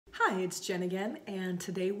Hi, it's Jen again, and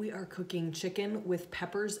today we are cooking chicken with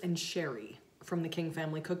peppers and sherry from the King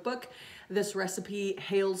Family Cookbook. This recipe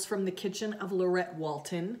hails from the kitchen of Lorette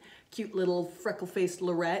Walton, cute little freckle-faced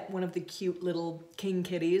Lorette, one of the cute little king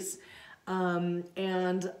kitties.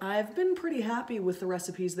 And I've been pretty happy with the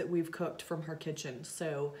recipes that we've cooked from her kitchen,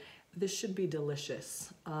 so this should be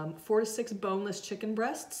delicious. 4 to 6 boneless chicken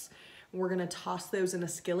breasts. We're gonna toss those in a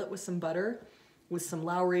skillet with some butter, with some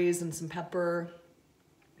Lowry's and some pepper.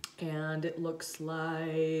 And it looks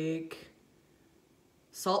like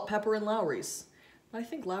salt, pepper, and Lowry's. I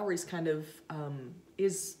think Lowry's kind of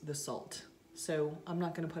is the salt, so I'm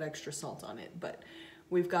not gonna put extra salt on it, but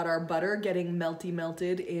we've got our butter getting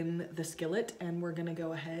melted in the skillet, and we're gonna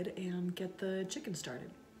go ahead and get the chicken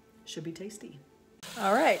started. Should be tasty.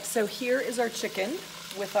 All right, so here is our chicken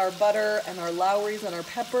with our butter and our Lowry's and our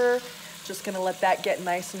pepper. Just gonna let that get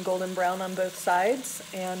nice and golden brown on both sides,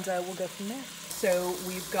 and we'll go from there. So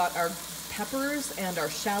we've got our peppers and our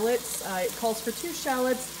shallots. It calls for 2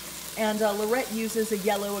 shallots, and Lorette uses a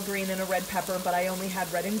yellow, a green, and a red pepper, but I only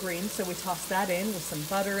had red and green, so we toss that in with some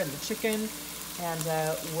butter and the chicken, and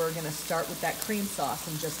we're gonna start with that cream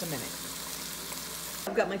sauce in just a minute.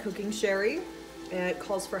 I've got my cooking sherry, and it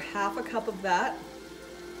calls for 1/2 cup of that.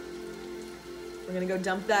 We're gonna go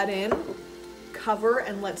dump that in, cover,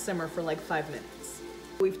 and let simmer for like 5 minutes.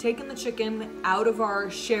 We've taken the chicken out of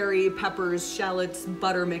our sherry, peppers, shallots,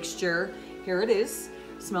 butter mixture. Here it is.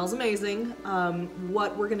 Smells amazing.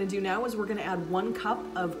 What we're gonna do now is we're gonna add 1 cup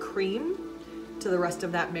of cream to the rest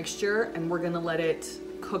of that mixture, and we're gonna let it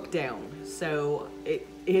cook down. So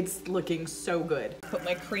it's looking so good. Put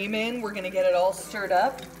my cream in. We're gonna get it all stirred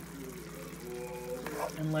up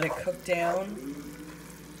and let it cook down.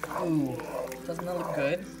 Ooh, doesn't that look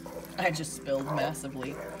good? I just spilled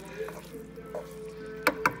massively.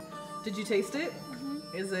 Did you taste it?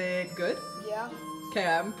 Mm-hmm. Is it good? Yeah. Okay,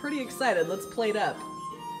 I'm pretty excited. Let's plate up.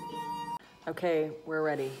 Okay, we're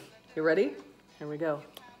ready. You ready? Here we go.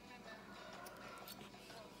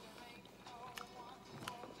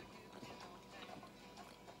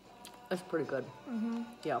 That's pretty good. Mm-hmm.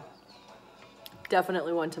 Yeah.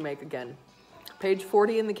 Definitely one to make again. Page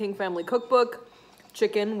 40 in the King Family Cookbook.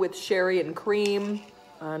 Chicken with sherry and cream,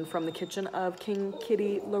 and from the kitchen of King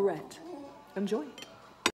Kitty Lorette. Enjoy.